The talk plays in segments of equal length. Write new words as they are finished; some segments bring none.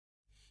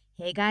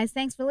Hey guys,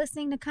 thanks for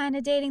listening to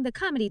Kinda Dating, the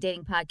comedy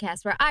dating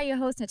podcast where I, your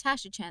host,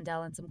 Natasha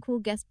Chandel, and some cool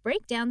guests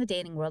break down the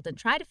dating world and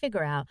try to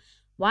figure out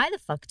why the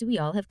fuck do we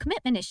all have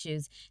commitment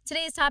issues.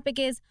 Today's topic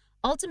is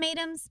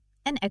ultimatums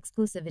and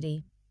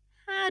exclusivity.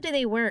 How do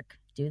they work?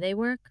 Do they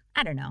work?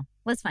 I don't know.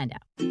 Let's find out.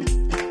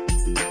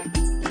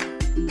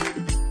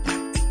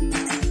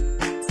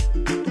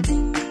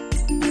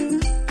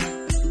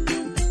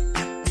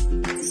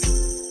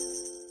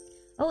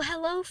 Oh,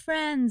 hello,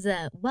 friends.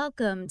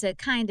 Welcome to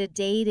Kinda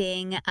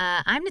Dating.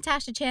 I'm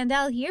Natasha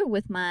Chandel here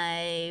with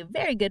my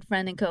very good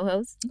friend and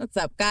co-host. What's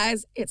up,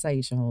 guys? It's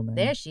Aisha Holden.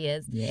 There she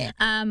is. Yeah.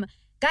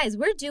 Guys,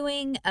 we're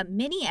doing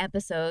mini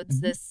episodes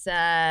this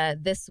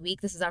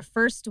week. This is our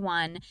first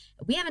one.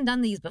 We haven't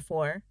done these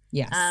before.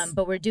 Yes.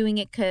 But we're doing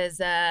it because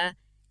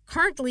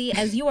currently,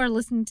 as you are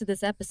listening to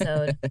this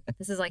episode,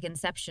 this is like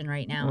Inception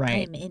right now. Right. I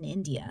am in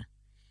India,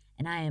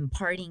 and I am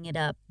partying it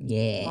up.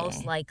 Yeah.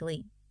 Most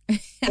likely.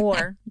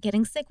 Or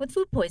getting sick with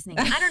food poisoning.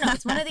 I don't know.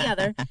 It's one or the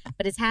other,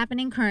 but it's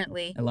happening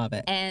currently. I love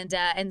it.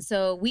 And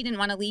so we didn't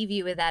want to leave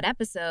you without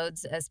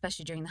episodes,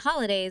 especially during the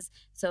holidays.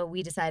 So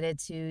we decided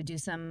to do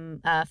some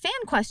fan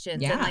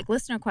questions and like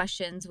listener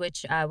questions,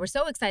 which we're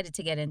so excited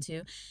to get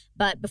into.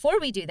 But before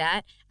we do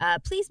that,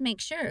 please make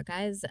sure,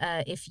 guys,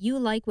 if you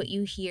like what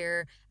you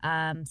hear,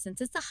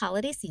 since it's the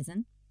holiday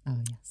season.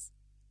 Oh, yes.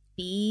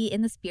 Be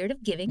in the spirit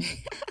of giving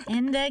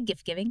and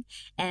gift giving.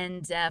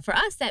 And for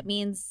us, that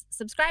means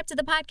subscribe to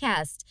the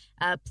podcast.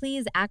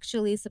 Please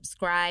actually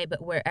subscribe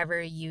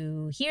wherever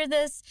you hear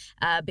this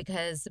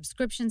because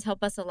subscriptions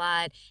help us a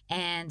lot.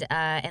 And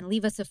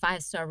leave us a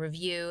 5-star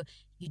review.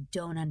 You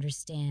don't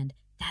understand.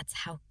 That's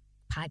how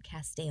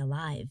podcasts stay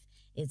alive.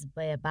 Is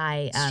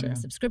by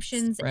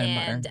subscriptions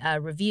and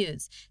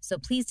reviews. So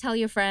please tell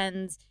your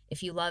friends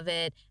if you love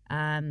it,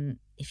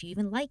 if you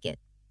even like it.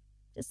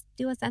 Just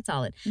do us that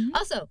solid. Mm-hmm.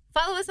 Also,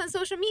 follow us on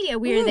social media.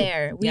 We are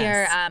there. We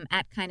are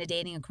at Kinda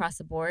Dating across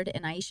the board.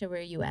 And Aisha, where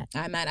are you at?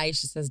 I'm at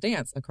Aisha Says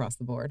Dance across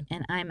the board.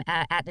 And I'm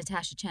at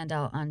Natasha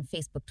Chandel on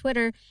Facebook,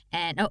 Twitter.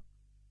 And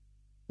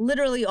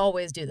literally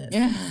always do this.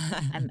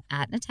 I'm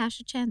at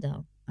Natasha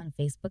Chandel on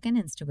Facebook and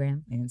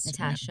Instagram.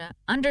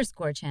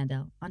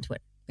 Natasha_Chandel on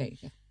Twitter. There you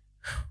go.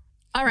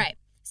 All right.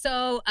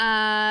 So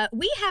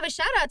we have a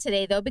shout out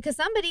today, though, because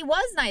somebody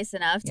was nice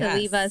enough to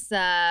leave us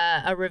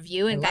a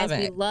review. And guys,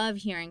 we love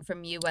hearing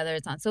from you, whether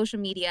it's on social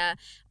media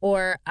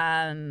or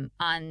on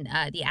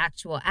the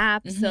actual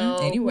app. Mm-hmm. So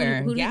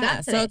anywhere. Who do we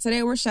got today? So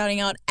today we're shouting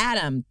out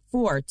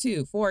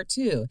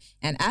Adam4242.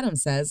 And Adam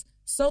says,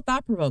 so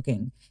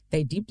thought-provoking.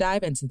 They deep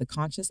dive into the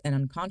conscious and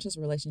unconscious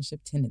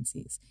relationship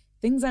tendencies.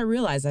 Things I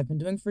realize I've been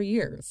doing for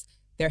years.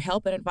 Their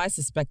help and advice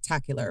is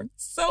spectacular.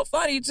 So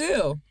funny,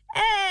 too.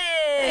 Hey!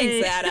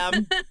 Thanks,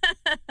 Adam.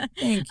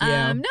 Thank you.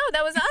 No,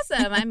 that was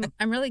awesome.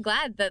 I'm really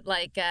glad that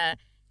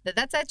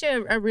that's such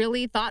a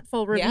really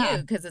thoughtful review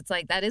because it's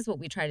like that is what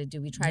we try to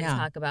do. We try to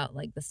talk about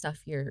like the stuff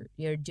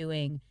you're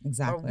doing,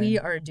 or we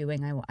are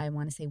doing. I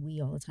want to say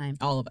we all the time.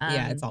 All of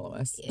it's all of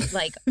us,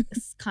 like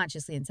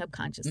consciously and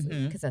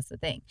subconsciously, because that's the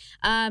thing.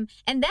 And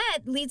that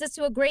leads us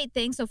to a great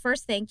thing. So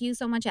first, thank you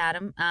so much,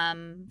 Adam,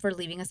 for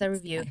leaving us a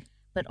review.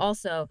 But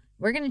also,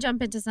 we're going to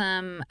jump into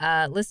some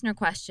listener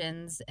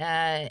questions.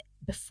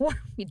 Before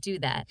we do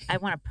that, I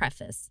want to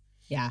preface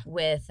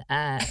with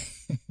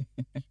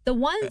the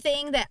one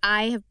thing that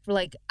I have,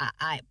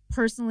 I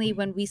personally,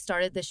 when we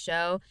started the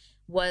show,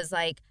 was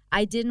like,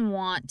 I didn't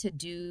want to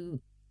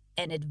do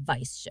an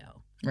advice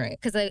show. Right.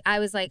 Because I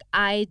was like,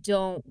 I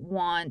don't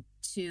want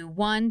to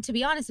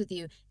be honest with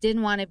you,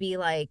 didn't want to be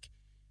like,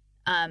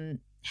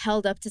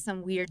 held up to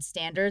some weird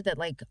standard that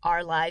like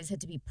our lives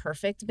had to be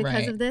perfect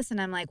because of this. And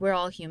I'm like, we're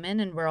all human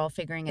and we're all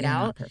figuring it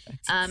out. Not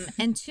perfect.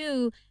 And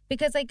two,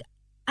 because like,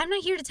 I'm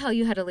not here to tell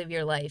you how to live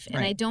your life.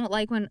 And I don't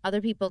like when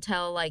other people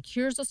tell like,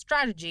 here's a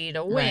strategy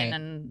to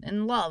win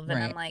and love.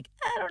 And I'm like,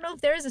 I don't know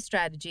if there is a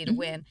strategy to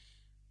win.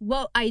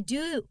 What I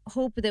do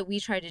hope that we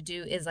try to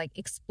do is like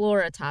explore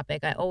a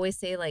topic. I always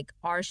say like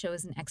our show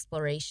is an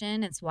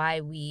exploration. It's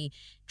why we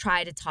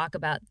try to talk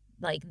about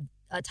like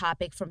a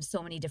topic from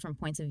so many different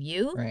points of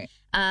view. Right.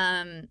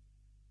 And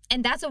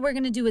that's what we're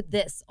going to do with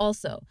this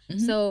also.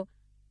 So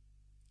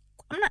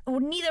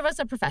neither of us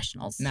are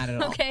professionals. Not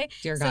at all. Okay.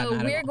 Dear God, so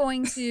not we're at all.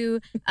 going to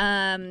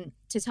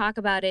talk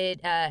about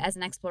it as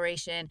an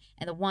exploration.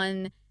 And the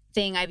one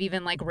thing I've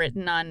even like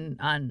written on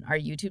our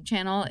YouTube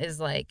channel is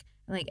like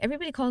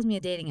everybody calls me a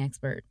dating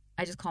expert.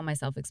 I just call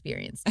myself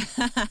experienced.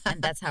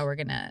 And that's how we're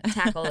going to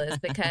tackle this,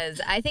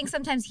 because I think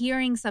sometimes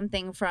hearing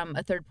something from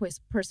a third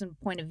person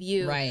point of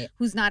view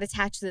who's not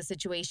attached to the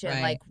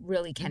situation like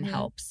really can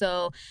help.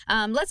 So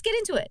let's get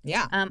into it.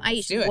 Yeah.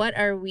 Aisha, what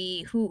are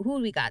we, who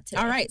do we got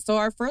today? All right. So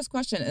our first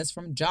question is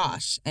from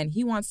Josh, and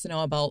he wants to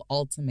know about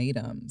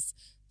ultimatums.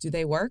 Do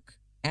they work,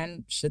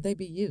 and should they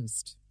be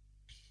used?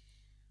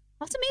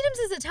 Ultimatums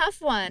is a tough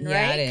one,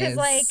 yeah, right? Because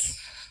like,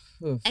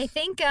 I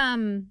think,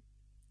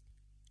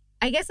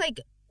 I guess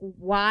like,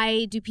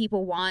 why do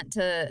people want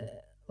to,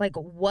 like,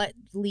 what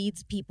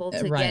leads people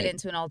to get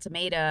into an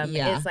ultimatum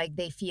is like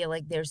they feel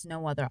like there's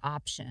no other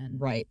option.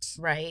 Right.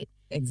 Right.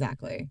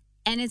 Exactly.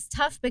 And it's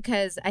tough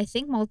because I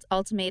think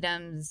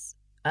ultimatums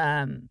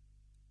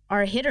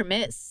are hit or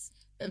miss.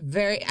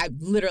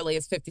 Literally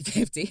it's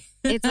 50-50.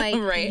 It's like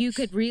right. you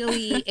could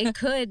really, it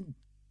could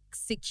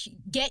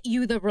get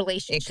you the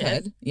relationship.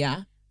 It could,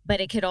 yeah.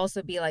 But it could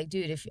also be like,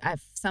 dude, if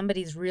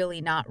somebody's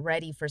really not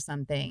ready for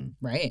something,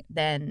 right,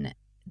 then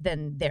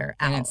they're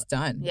out. And it's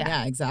done.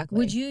 Yeah,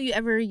 exactly. Have you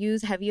ever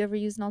used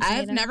an ultimatum?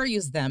 I've never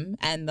used them,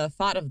 and the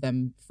thought of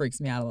them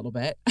freaks me out a little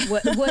bit.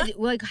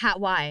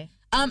 Why?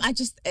 I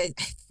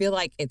feel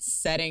like it's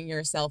setting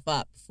yourself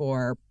up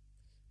for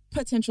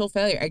potential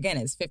failure. Again,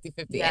 it's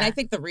 50-50. Yeah. And I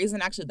think the reason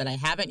actually that I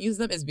haven't used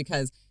them is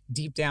because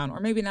deep down,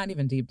 or maybe not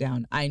even deep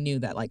down, I knew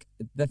that like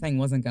the thing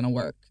wasn't going to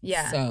work.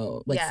 Yeah.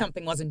 So like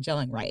something wasn't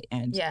gelling right.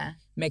 And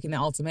making the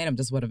ultimatum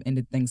just would have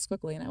ended things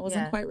quickly. And I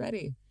wasn't quite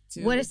ready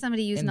to. What if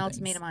somebody used an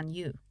ultimatum on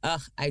you?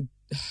 I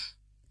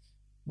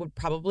would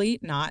probably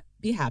not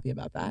be happy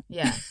about that.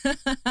 Yeah.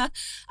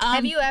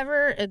 Have you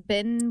ever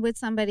been with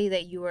somebody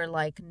that you were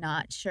like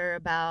not sure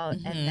about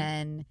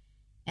and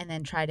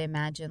then try to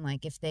imagine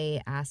like if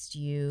they asked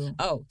you?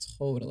 Oh,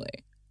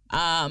 totally.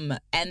 And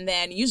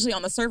then usually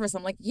on the surface,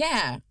 I'm like,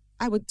 yeah,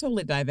 I would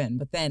totally dive in.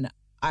 But then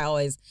I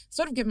always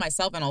sort of give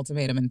myself an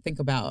ultimatum and think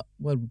about,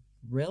 would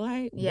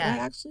I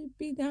actually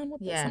be down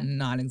with this? I'm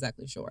not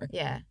exactly sure.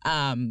 Yeah.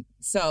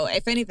 So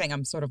if anything,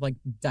 I'm sort of like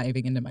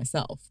diving into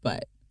myself,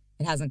 but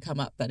it hasn't come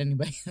up that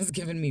anybody has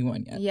given me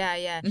one yet. Yeah,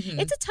 yeah.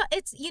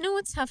 It's you know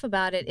what's tough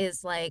about it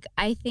is like,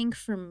 I think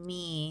for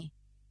me,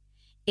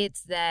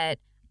 it's that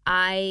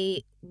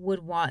I would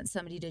want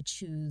somebody to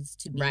choose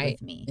to be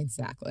with me.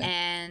 Exactly.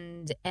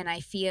 And I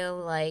feel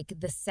like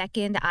the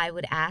second I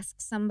would ask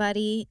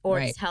somebody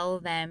or tell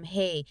them,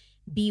 hey,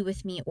 be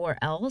with me or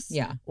else,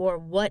 or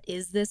what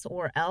is this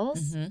or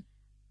else,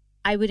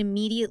 I would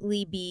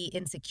immediately be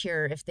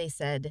insecure if they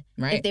said,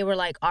 if they were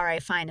like, all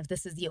right, fine, if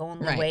this is the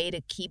only way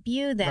to keep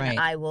you, then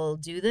I will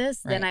do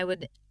this. Then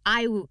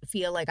I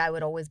feel like I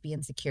would always be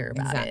insecure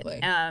about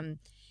it.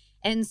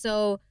 And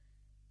so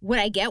would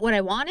I get what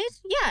I wanted?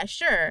 Yeah,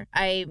 sure.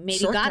 I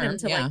maybe got him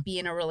to like be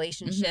in a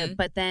relationship,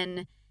 but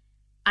then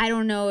I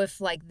don't know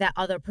if like that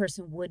other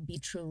person would be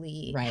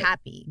truly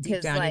happy.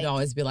 Deep down, like, you'd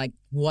always be like,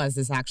 was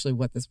this actually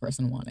what this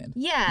person wanted?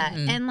 Yeah.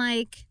 And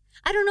like,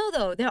 I don't know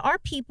though. There are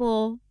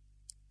people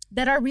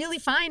that are really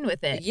fine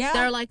with it. Yeah.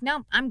 They're like,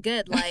 no, I'm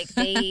good. Like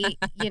they,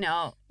 you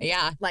know,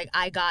 like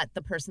I got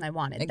the person I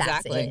wanted.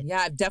 Exactly. That's it. Yeah.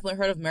 I've definitely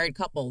heard of married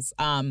couples.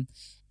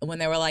 When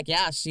they were like,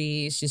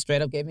 she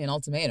straight up gave me an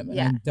ultimatum and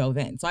then dove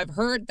in. So I've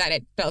heard that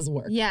it does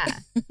work. Yeah.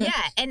 Yeah.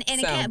 And so,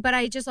 again, but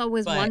I just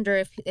always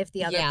wonder if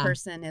the other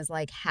person is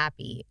like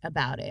happy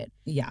about it.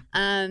 Yeah.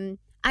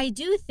 I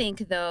do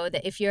think though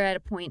that if you're at a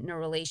point in a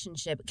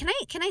relationship, can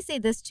I say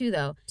this too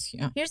though?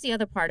 Yeah. Here's the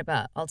other part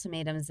about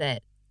ultimatums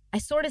that I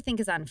sort of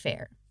think is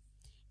unfair.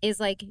 Is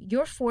like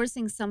you're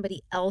forcing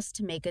somebody else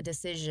to make a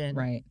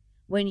decision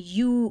when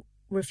you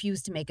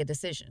refuse to make a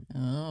decision.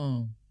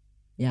 Oh.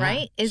 Yeah,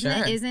 right?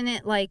 Isn't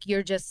it like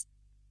you're just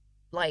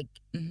like,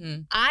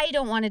 I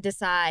don't want to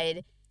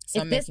decide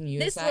if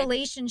this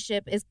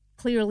relationship is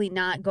clearly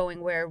not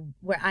going where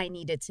I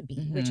need it to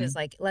be, which is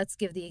like, let's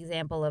give the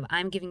example of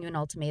I'm giving you an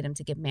ultimatum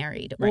to get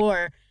married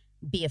or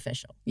be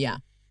official. Yeah.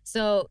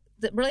 So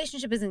the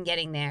relationship isn't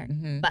getting there,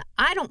 but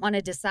I don't want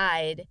to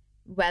decide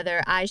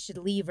whether I should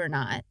leave or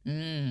not.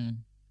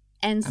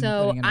 And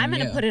so I'm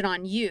going to put it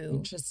on you.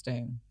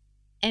 Interesting.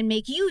 And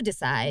make you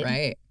decide.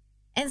 Right.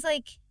 And it's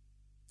like,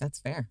 that's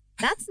fair.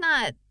 That's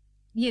not,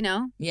 you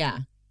know? Yeah.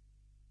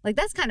 Like,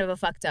 that's kind of a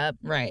fucked up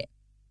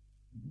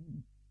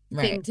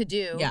thing to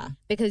do. Yeah.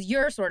 Because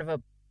you're sort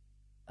of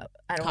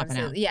I don't want to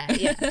say, yeah. I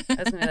was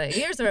going to be like,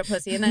 you're sort of a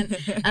pussy. And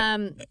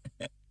then,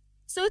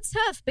 so it's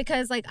tough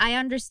because, like, I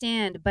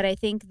understand, but I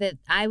think that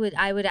I would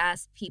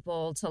ask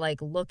people to,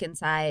 like, look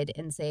inside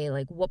and say,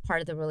 like, what part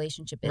of the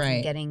relationship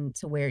isn't getting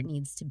to where it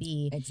needs to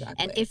be. Exactly.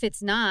 And if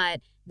it's not,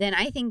 then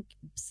I think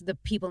the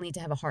people need to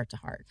have a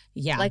heart-to-heart.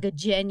 Yeah. Like a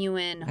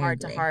genuine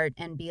heart-to-heart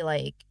and be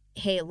like,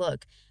 hey,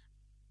 look,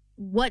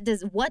 what does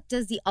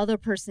the other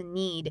person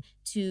need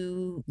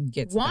to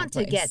get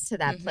to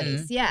that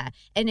place? Yeah.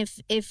 And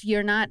if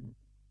you're not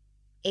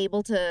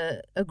able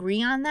to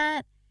agree on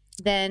that,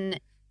 then...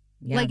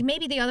 Yeah. Like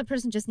maybe the other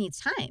person just needs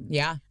time.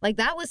 Yeah. Like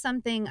that was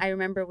something I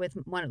remember with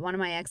one of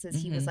my exes.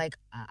 He was like,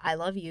 I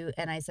love you.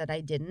 And I said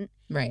I didn't.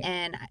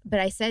 Right. But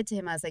I said to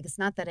him, I was like, it's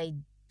not that I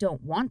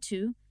don't want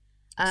to.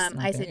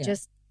 I said,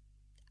 just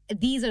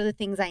these are the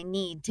things I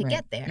need to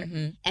get there.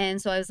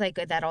 And so I was like,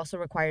 that also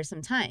requires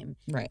some time.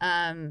 Right.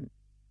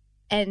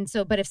 And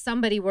so, but if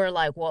somebody were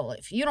like, well,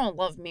 if you don't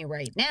love me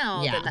right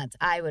now, then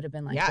I would have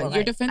been like, well,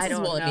 your defenses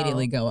will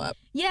immediately go up.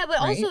 Yeah, but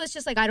also it's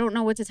just like, I don't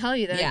know what to tell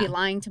you. Then I'd be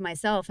lying to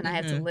myself and I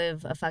have to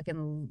live a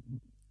fucking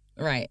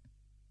lie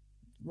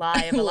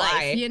of a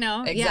life, you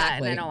know? Exactly. Yeah,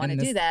 and I don't want to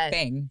do that.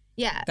 Thing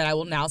that I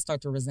will now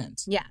start to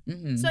resent. Yeah.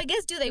 So I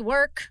guess, do they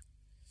work?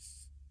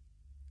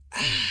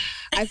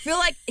 I feel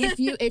like if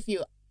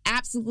you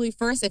absolutely,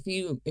 first, if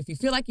you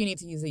feel like you need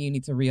to use it, you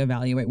need to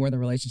reevaluate where the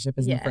relationship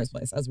is in the first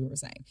place, as we were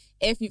saying.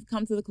 If you've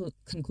come to the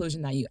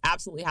conclusion that you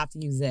absolutely have to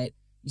use it,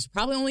 You should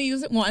probably only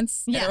use it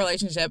once in a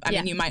relationship. I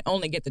mean, you might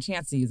only get the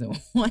chance to use it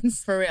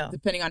once. For real.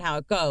 Depending on how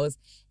it goes.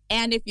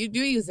 And if you do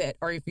use it,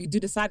 or if you do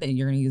decide that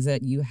you're going to use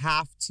it, you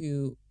have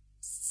to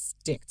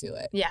stick to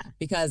it. Yeah.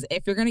 Because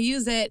if you're going to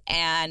use it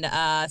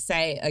and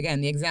say,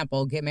 again, the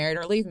example, get married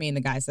or leave me, and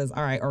the guy says,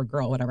 all right, or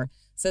girl, whatever,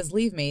 says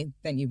leave me,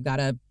 then you've got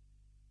to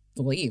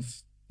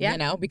leave. Yeah. You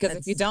know, because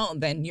if you don't,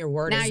 then your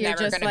word is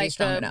never going to be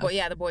strong enough.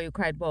 The boy who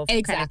cried wolf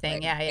Exactly. kind of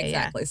thing. Yeah,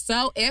 exactly.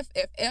 So if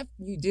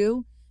you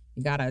do,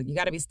 you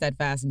gotta be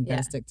steadfast and you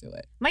gotta stick to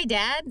it. My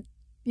dad,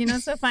 you know,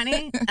 it's so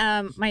funny.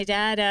 My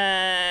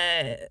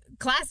dad,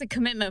 classic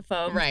commitment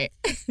phobe. Right.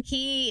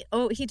 He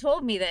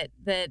told me that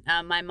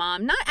my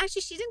mom,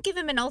 she didn't give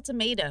him an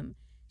ultimatum.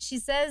 She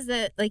says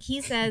that, like,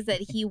 he says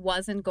that he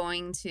wasn't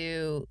going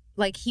to,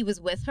 like, he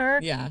was with her,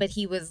 but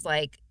he was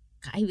like,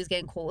 he was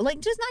getting cold, like,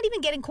 just not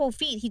even getting cold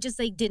feet. He just,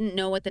 like, didn't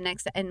know what the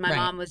next, and my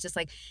mom was just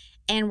like,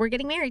 and we're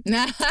getting married.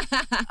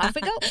 Off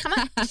we go. Come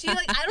on. She,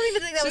 like, I don't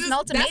even think that was an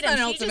ultimatum. That's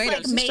not an she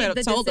ultimatum. Just, like, made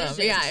the told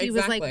decision. Him. Yeah, she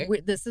was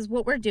like, this is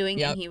what we're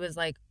doing. And he was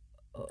like,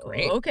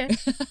 great. Okay.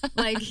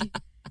 Like,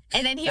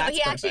 and then he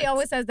actually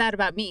always says that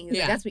about me. He's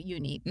like, that's what you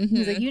need. Mm-hmm.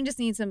 He's like, you just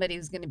need somebody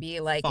who's going to be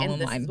like, Fall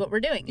and this is what we're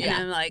doing. And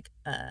I'm like,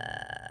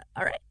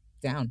 all right.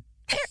 Down.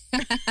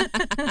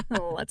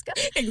 Let's go.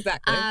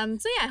 Exactly.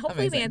 So yeah,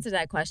 hopefully we answered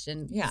that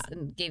question. Yeah.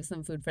 And gave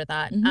some food for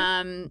thought.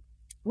 Mm-hmm.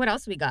 What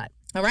else we got?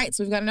 All right.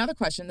 So we've got another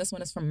question. This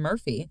one is from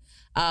Murphy.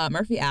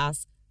 Murphy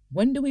asks,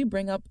 when do we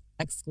bring up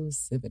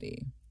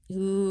exclusivity?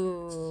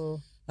 Ooh.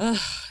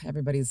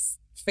 Everybody's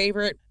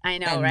favorite. I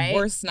know, and right?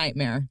 worst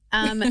nightmare.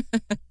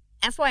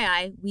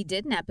 FYI, we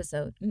did an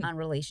episode on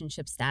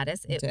relationship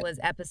status. It was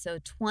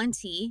episode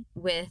 20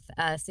 with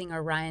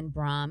singer Ryan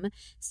Brahm.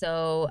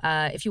 So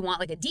if you want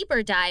like a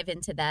deeper dive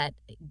into that,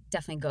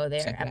 definitely go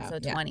there.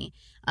 Episode 20.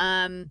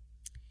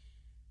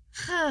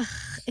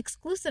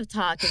 Exclusive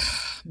talk.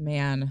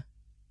 Man,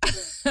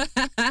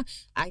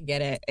 I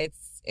get it.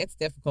 It's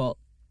difficult.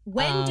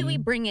 When do we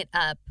bring it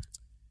up?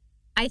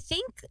 I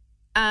think.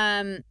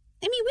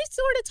 I mean, we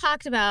sort of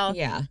talked about.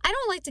 Yeah. I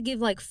don't like to give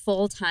like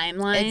full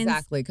timelines.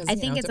 Exactly, because I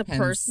think it's depends.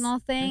 a personal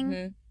thing.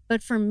 Mm-hmm.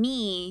 But for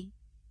me,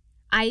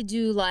 I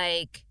do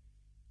like.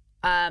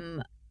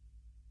 Well,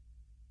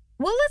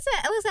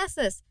 let's ask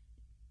this: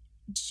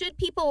 should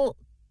people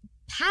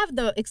have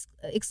the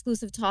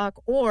exclusive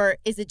talk, or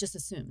is it just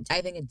assumed?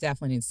 I think it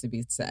definitely needs to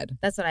be said.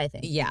 That's what I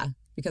think. Yeah.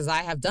 Because I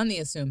have done the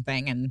assume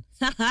thing, and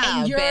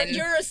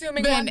you're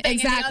assuming one thing,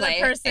 exactly,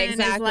 and the other person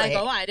is like,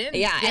 "Oh, I didn't."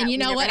 Yeah, and you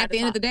know what? At the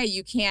end of the day,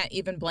 you can't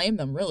even blame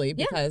them really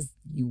because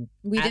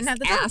we didn't have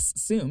the talk.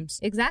 Assumed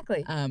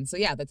exactly. So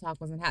yeah, the talk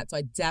wasn't had. So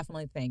I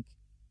definitely think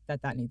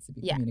that needs to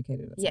be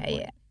communicated. At some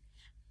point.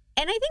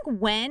 And I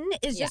think when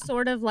is just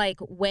sort of like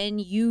when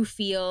you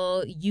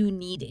feel you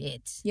need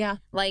it. Yeah.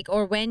 Like,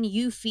 or when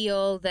you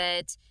feel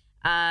that,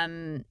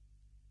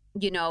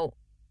 you know,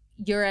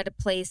 you're at a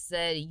place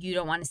that you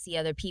don't want to see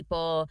other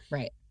people.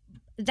 Right.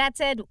 That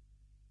said,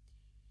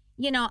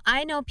 you know,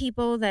 I know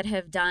people that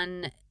have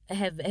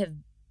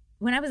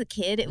when I was a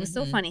kid, it was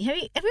so funny. Have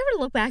you ever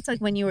looked back to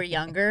like when you were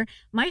younger?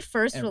 My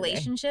first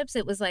relationships,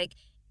 it was like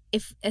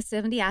if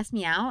somebody asked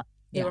me out,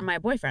 they were my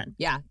boyfriend.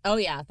 Yeah. Oh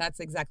yeah. That's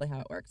exactly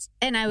how it worked.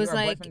 And I was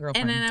like,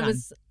 and then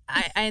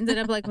I ended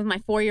up like with my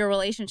 4-year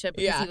relationship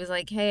because he was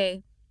like,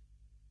 hey,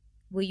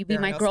 will you be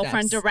my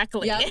girlfriend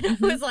directly? Yep. And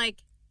I was like,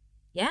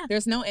 yeah.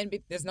 There's no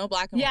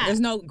black and white.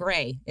 There's no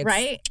gray.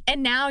 Right.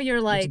 And now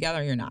you're like, together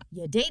or you're not.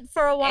 You date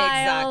for a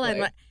while.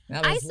 Exactly.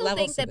 And I still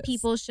think that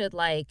people should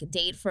like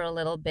date for a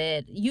little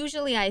bit.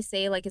 Usually I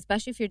say like,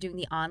 especially if you're doing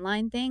the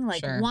online thing,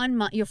 like 1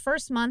 month, your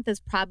first month is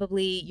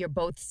probably you're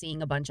both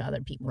seeing a bunch of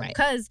other people. Right.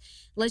 Because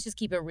let's just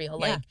keep it real.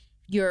 Yeah. Like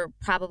you're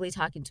probably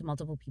talking to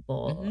multiple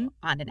people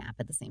on an app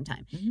at the same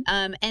time.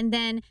 Mm-hmm. And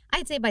then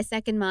I'd say by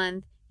second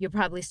month, you're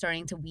probably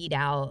starting to weed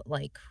out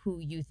like who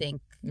you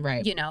think,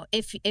 you know,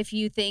 if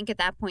you think at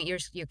that point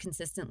you're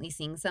consistently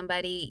seeing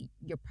somebody,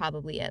 you're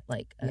probably at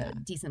like a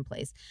decent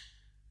place.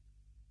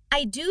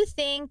 I do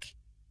think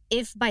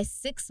if by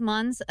 6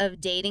 months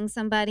of dating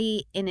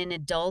somebody in an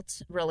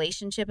adult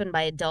relationship, and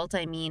by adult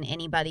I mean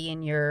anybody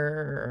in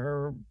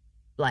your,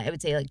 like I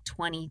would say like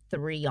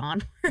 23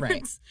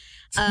 onwards,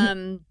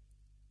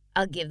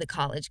 I'll give the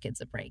college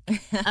kids a break.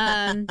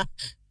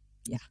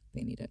 Yeah,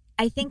 they need it.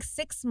 I think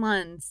 6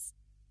 months,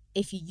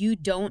 if you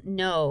don't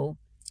know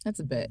that's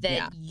a bit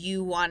that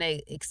you want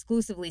to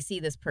exclusively see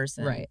this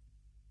person,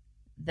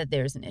 that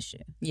there's an issue.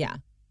 Yeah,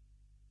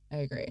 I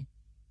agree.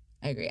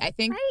 I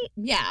think,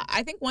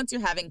 I think once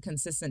you're having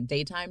consistent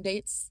daytime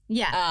dates,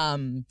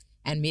 and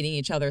meeting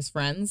each other's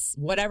friends,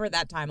 whatever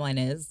that timeline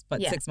is,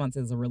 but 6 months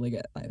is a really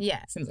good,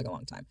 seems like a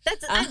long time.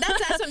 That's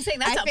what I'm saying.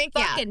 That's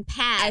fucking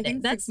pad. I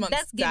think 6 months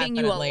that's giving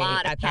you a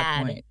lot of at pad.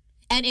 That point.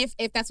 And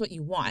if that's what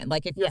you want,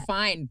 like if you're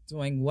fine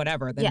doing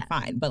whatever, then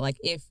fine. But like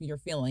if you're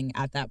feeling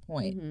at that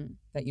point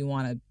that you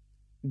want to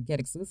get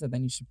exclusive,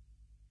 then you should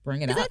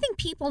bring it up. Because I think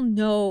people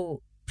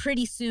know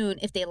pretty soon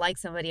if they like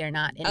somebody or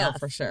not enough. Oh,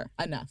 for sure.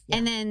 Enough. Yeah.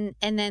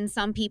 And then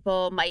some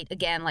people might,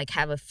 again, like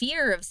have a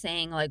fear of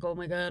saying like, oh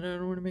my God, I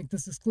don't want to make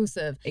this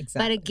exclusive.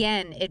 Exactly. But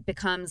again, it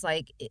becomes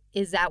like,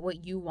 is that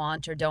what you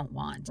want or don't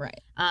want?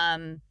 Right.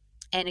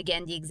 And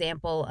again, the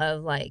example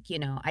of like,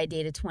 I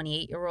dated a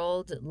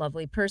 28-year-old,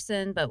 lovely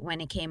person, but when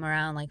it came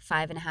around like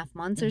 5.5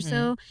 months or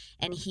so,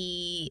 and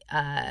he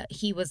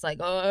was like,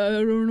 oh,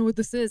 I don't know what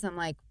this is. I'm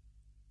like,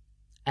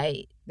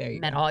 I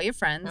met all your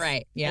friends.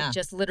 Right. Yeah. I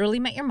just literally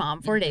met your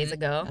mom 4 days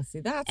ago. See,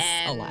 that's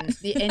a lot.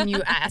 And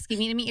you asking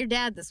me to meet your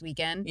dad this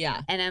weekend.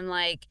 Yeah. And I'm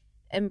like,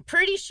 I'm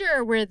pretty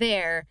sure we're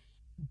there,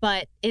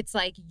 but it's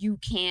like, you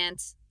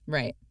can't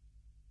say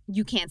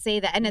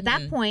that. And at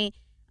that point,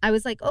 I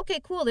was like,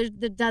 okay, cool.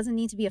 There doesn't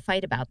need to be a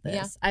fight about this.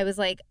 Yeah. I was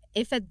like,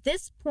 if at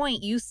this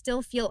point you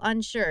still feel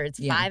unsure, it's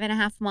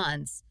 5.5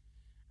 months,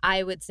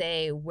 I would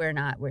say we're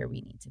not where we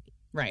need to be.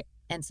 Right.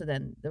 And so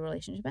then the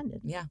relationship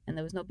ended. Yeah. And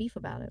there was no beef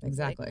about it.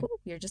 Exactly. Like, cool,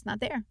 you're just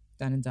not there.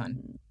 Done and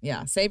done.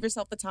 Yeah. Save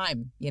yourself the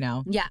time,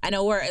 Yeah. I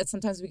know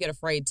sometimes we get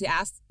afraid to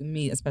ask,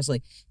 me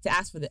especially, to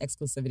ask for the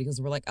exclusivity because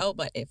we're like, oh,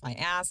 but if I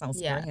ask, I'll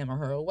scare him or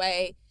her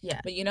away.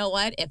 Yeah. But you know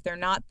what? If they're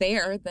not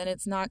there, then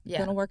it's not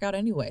going to work out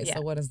anyway. Yeah.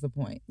 So what is the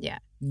point? Yeah.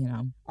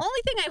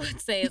 Only thing I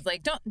would say is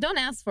like, don't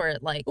ask for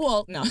it like,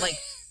 well, no. like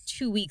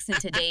 2 weeks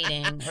into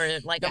dating or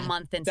like a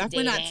month into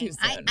dating. Definitely not too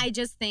soon. I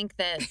just think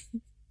that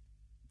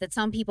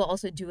some people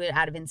also do it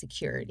out of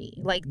insecurity.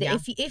 Like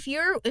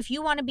if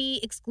you want to be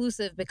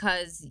exclusive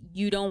because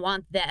you don't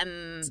want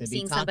them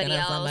seeing somebody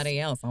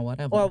else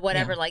or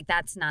whatever, like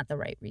that's not the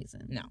right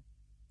reason. No,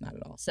 not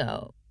at all.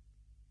 So,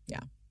 yeah,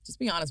 just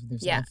be honest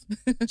with yourself.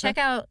 Yeah, check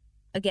out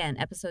again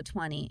episode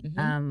 20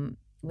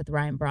 with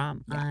Ryan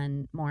Brom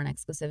on more on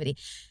exclusivity.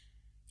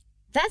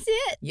 That's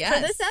it for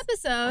this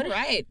episode. All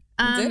right.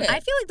 I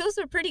feel like those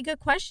are pretty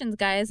good questions,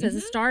 guys. As a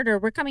starter,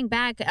 we're coming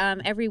back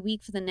every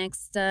week for the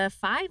next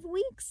 5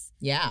 weeks.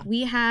 Yeah.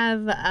 We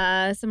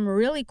have some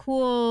really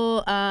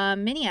cool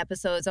mini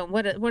episodes on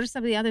what are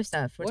some of the other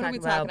stuff we're talking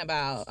about. What are we talking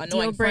about?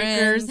 Annoying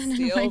friends,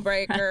 deal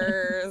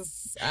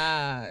breakers.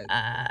 How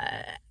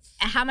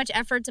much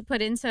effort to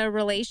put into a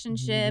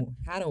relationship.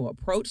 How to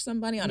approach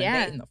somebody on a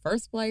date in the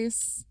first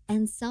place.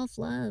 And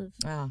self-love.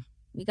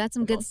 We got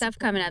some good stuff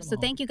coming up. So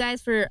thank you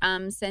guys for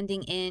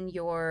sending in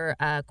your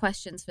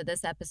questions for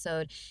this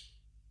episode.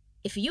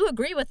 If you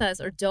agree with us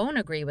or don't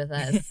agree with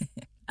us,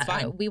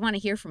 we want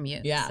to hear from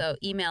you. Yeah. So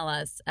email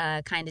us,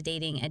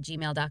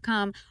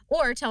 kindofdating@gmail.com,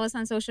 or tell us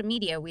on social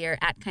media. We are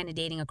at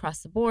kindofdating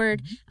across the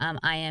board.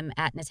 I am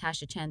at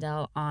Natasha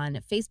Chandel on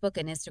Facebook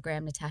and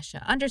Instagram,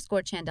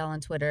 Natasha_Chandel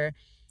on Twitter.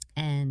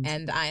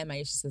 And I am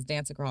Aisha Says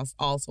Dance across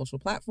all social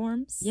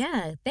platforms.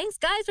 Yeah. Thanks,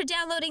 guys, for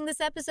downloading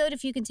this episode.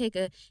 If you can take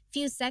a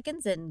few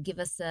seconds and give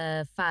us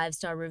a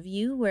 5-star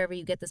review wherever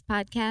you get this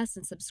podcast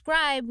and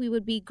subscribe, we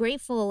would be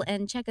grateful.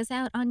 And check us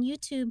out on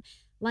YouTube.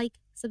 Like,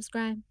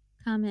 subscribe,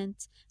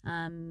 comment.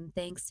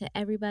 Thanks to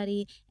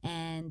everybody.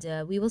 And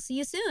we will see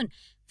you soon.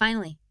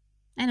 Finally,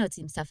 I know it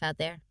seems tough out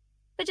there,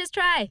 but just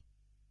try.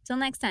 Till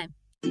next time.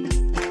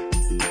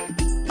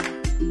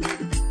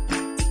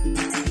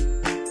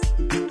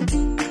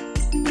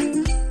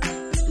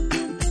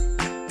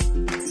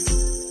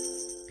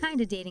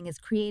 Kinda Dating is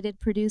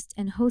created, produced,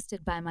 and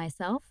hosted by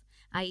myself.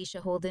 Aisha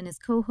Holden is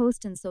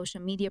co-host and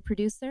social media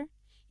producer.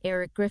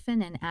 Eric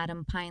Griffin and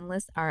Adam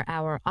Pineless are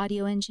our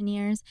audio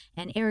engineers,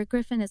 and Eric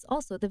Griffin is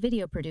also the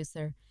video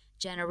producer.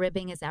 Jenna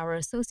Ribbing is our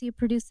associate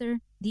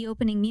producer. The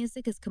opening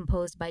music is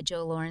composed by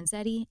Joe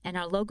Lorenzetti, and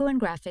our logo and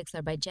graphics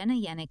are by Jenna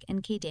Yannick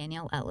and K.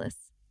 Daniel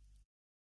Ellis.